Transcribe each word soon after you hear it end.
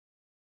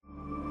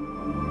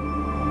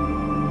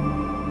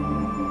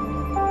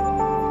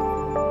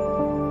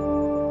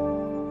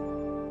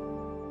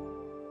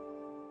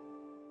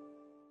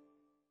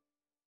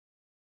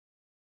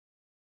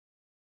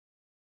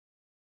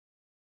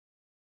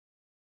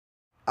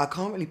I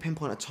can't really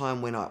pinpoint a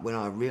time when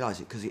I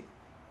realised it, because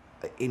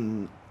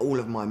in all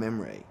of my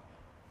memory,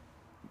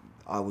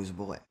 I was a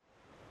boy.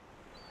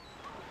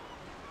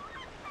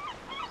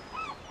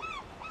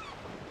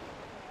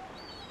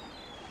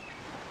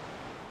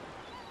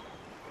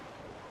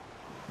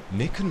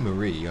 Nick and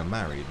Marie are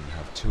married and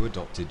have 2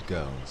 adopted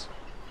girls.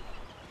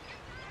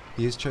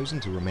 He has chosen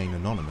to remain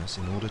anonymous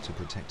in order to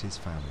protect his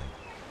family.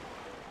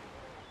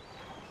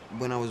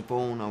 When I was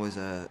born, I was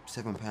a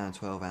 7-pound,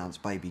 12-ounce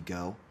baby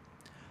girl,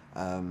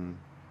 and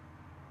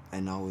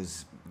I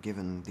was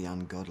given the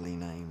ungodly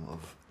name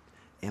of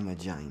Emma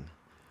Jane.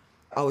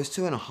 I was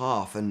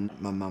 2.5, and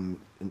my mum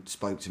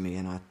spoke to me,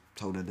 and I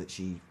told her that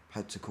she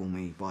had to call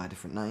me by a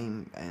different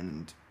name,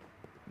 and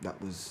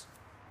that was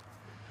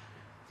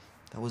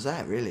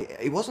that really.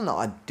 It wasn't that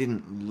I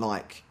didn't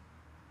like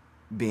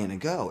being a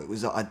girl, it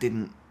was that I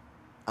didn't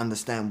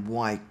understand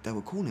why they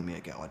were calling me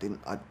a girl.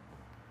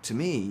 To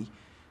me,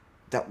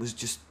 that was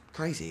just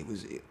crazy.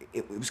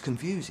 It was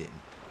confusing.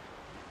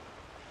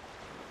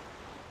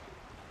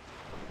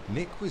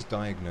 Nick was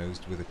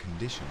diagnosed with a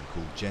condition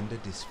called gender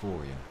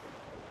dysphoria.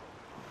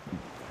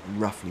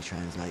 Roughly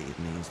translated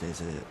means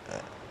there's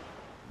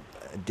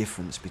a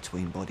difference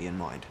between body and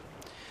mind.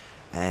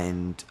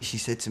 And she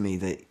said to me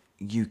that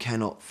you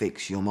cannot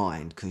fix your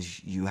mind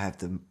because you have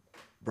the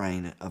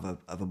brain of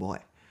a boy.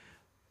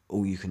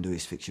 All you can do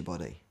is fix your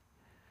body.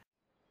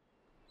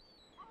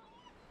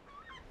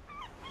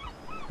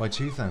 By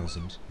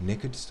 2000,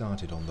 Nick had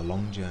started on the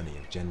long journey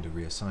of gender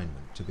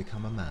reassignment to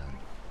become a man.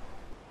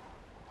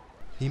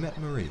 He met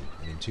Marie,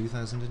 and in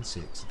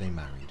 2006 they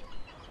married.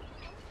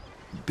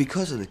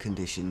 Because of the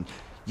condition,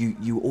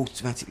 you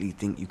automatically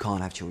think you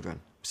can't have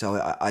children.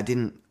 So I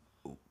didn't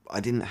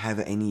have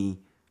any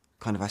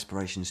kind of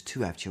aspirations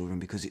to have children,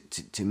 because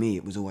to me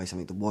it was always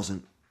something that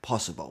wasn't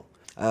possible.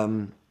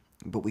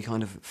 But we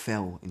kind of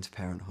fell into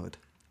parenthood.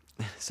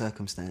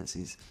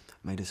 Circumstances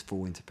made us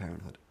fall into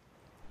parenthood.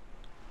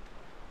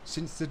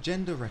 Since the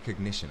Gender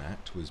Recognition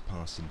Act was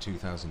passed in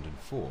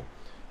 2004,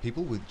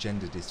 people with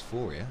gender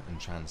dysphoria and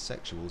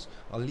transsexuals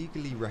are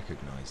legally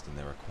recognised in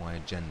their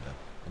acquired gender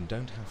and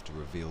don't have to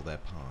reveal their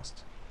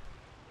past.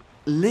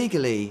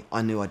 Legally,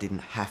 I knew I didn't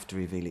have to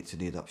reveal it to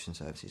the adoption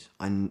services.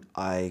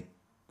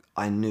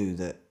 I knew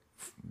that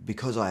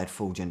because I had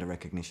full gender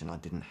recognition, I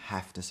didn't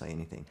have to say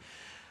anything.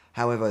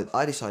 However,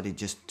 I decided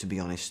just to be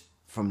honest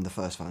from the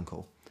first phone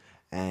call.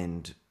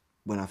 And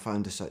when I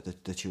phoned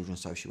the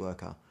children's social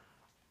worker,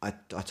 I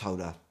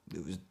told her,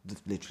 it was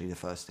literally the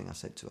first thing I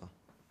said to her.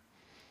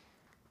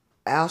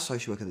 Our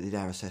social worker that did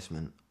our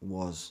assessment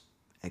was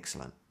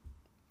excellent,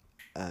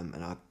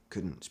 and I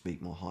couldn't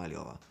speak more highly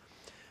of her.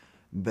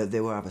 But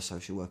there were other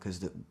social workers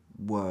that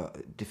were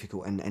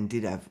difficult and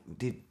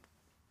didn't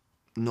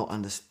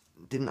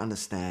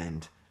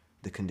understand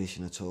the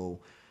condition at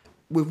all.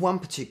 With one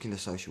particular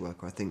social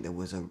worker, I think there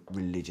was a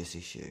religious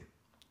issue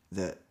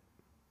that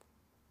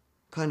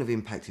kind of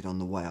impacted on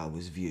the way I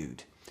was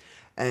viewed.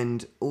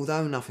 And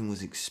although nothing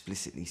was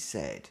explicitly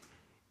said,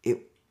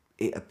 it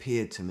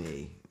appeared to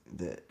me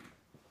that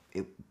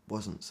it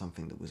wasn't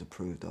something that was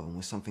approved of and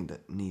was something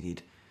that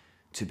needed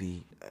to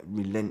be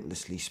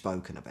relentlessly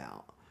spoken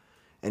about.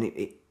 And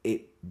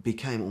it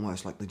became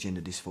almost like the gender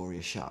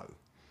dysphoria show.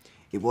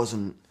 It was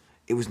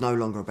no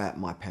longer about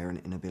my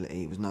parent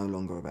inability. It was no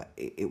longer about,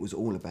 it was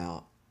all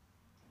about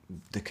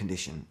the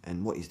condition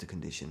and what is the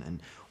condition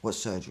and what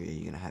surgery are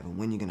you going to have and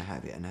when you're going to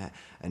have it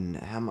and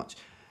how much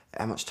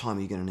time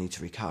are you going to need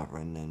to recover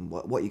and then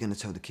what you're going to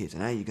tell the kids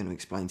and how you're going to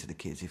explain to the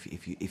kids if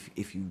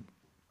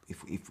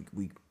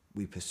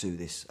we pursue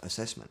this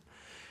assessment.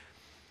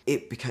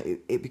 It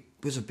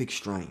was a big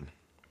strain.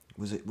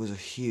 It was a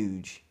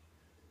huge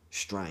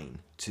strain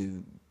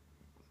to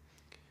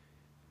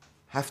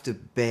have to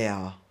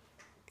bear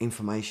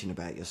information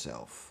about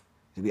yourself,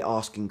 to be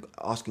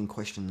asking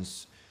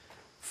questions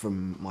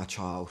from my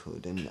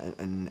childhood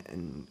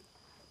and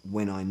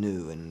when I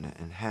knew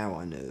and how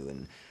I knew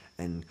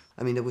and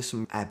I mean there were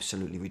some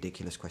absolutely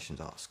ridiculous questions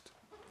asked.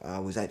 I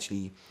was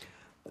actually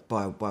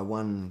by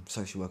one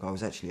social worker I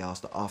was actually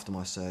asked after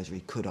my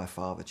surgery, could I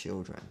father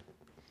children?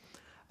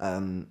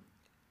 And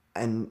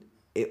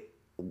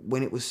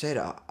when it was said,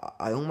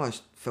 I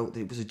almost felt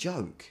that it was a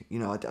joke. You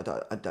know, I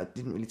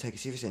didn't really take it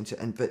seriously,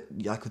 but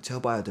I could tell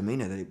by her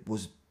demeanour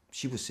that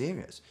she was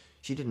serious.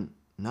 She didn't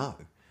know,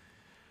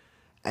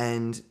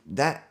 and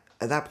at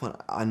that point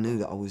I knew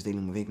that I was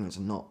dealing with ignorance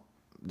and not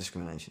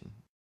discrimination.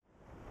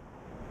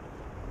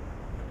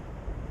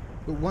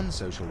 But one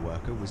social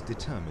worker was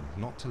determined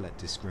not to let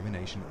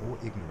discrimination or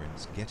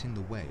ignorance get in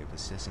the way of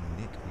assessing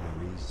Nick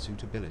and Marie's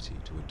suitability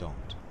to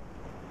adopt.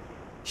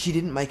 She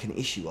didn't make an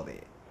issue of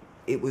it.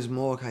 It was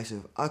more a case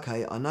of,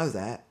 okay, I know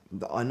that,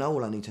 but I know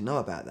all I need to know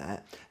about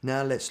that.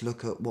 Now let's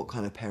look at what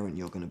kind of parent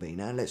you're going to be.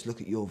 Now let's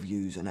look at your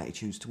views and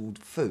attitudes towards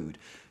food,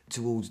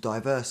 towards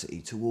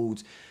diversity,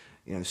 towards,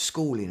 you know,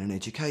 schooling and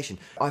education.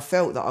 I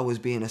felt that I was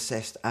being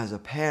assessed as a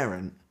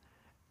parent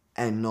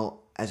and not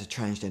as a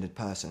transgendered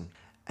person.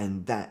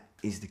 And that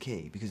is the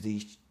key, because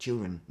these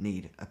children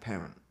need a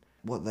parent.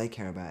 What they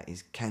care about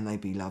is, can they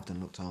be loved and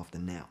looked after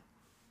now?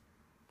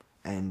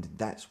 And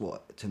that's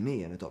what, to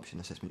me, an adoption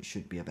assessment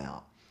should be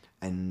about.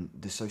 And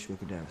the social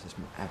worker dare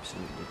assessment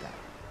absolutely did that.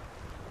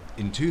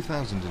 In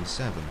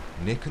 2007,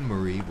 Nick and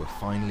Marie were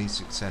finally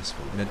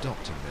successful in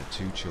adopting their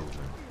 2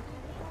 children.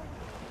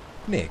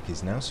 Nick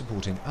is now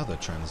supporting other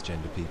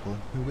transgender people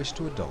who wish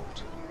to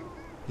adopt.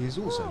 He is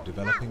also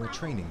developing a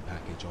training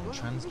package on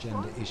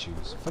transgender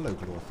issues for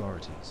local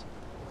authorities.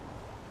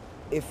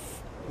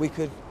 If we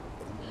could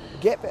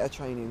get better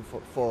training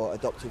for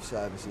adoptive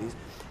services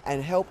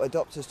and help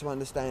adopters to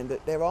understand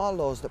that there are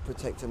laws that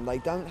protect them, they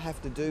don't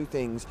have to do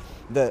things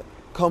that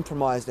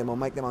compromise them or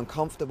make them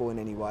uncomfortable in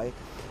any way,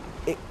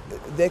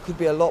 there could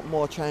be a lot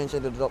more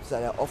transgender adopters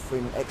that are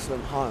offering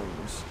excellent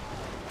homes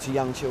to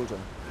young children.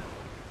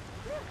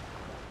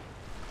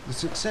 The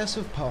success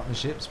of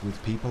partnerships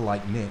with people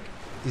like Nick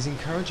is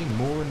encouraging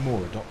more and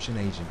more adoption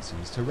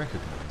agencies to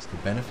recognise the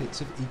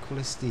benefits of equal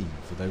esteem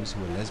for those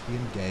who are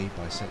lesbian, gay,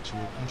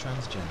 bisexual and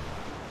transgender.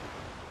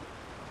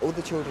 All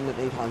the children that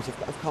need homes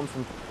have come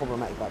from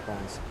problematic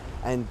backgrounds,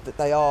 and that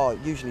they are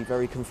usually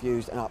very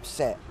confused and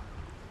upset.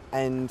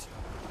 And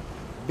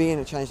being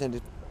a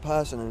transgender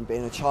person and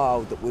being a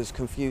child that was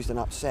confused and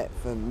upset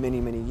for many,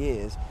 many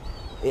years,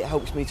 it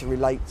helps me to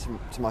relate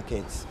to my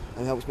kids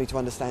and helps me to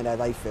understand how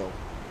they feel.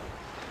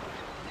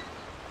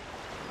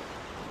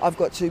 I've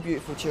got 2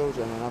 beautiful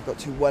children, and I've got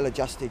 2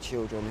 well-adjusted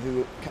children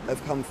who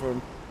have come from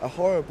a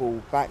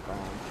horrible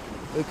background,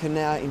 who can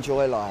now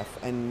enjoy life,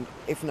 and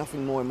if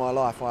nothing more in my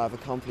life, I have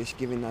accomplished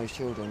giving those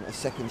children a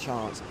second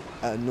chance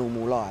at a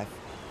normal life,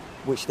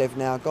 which they've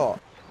now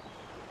got.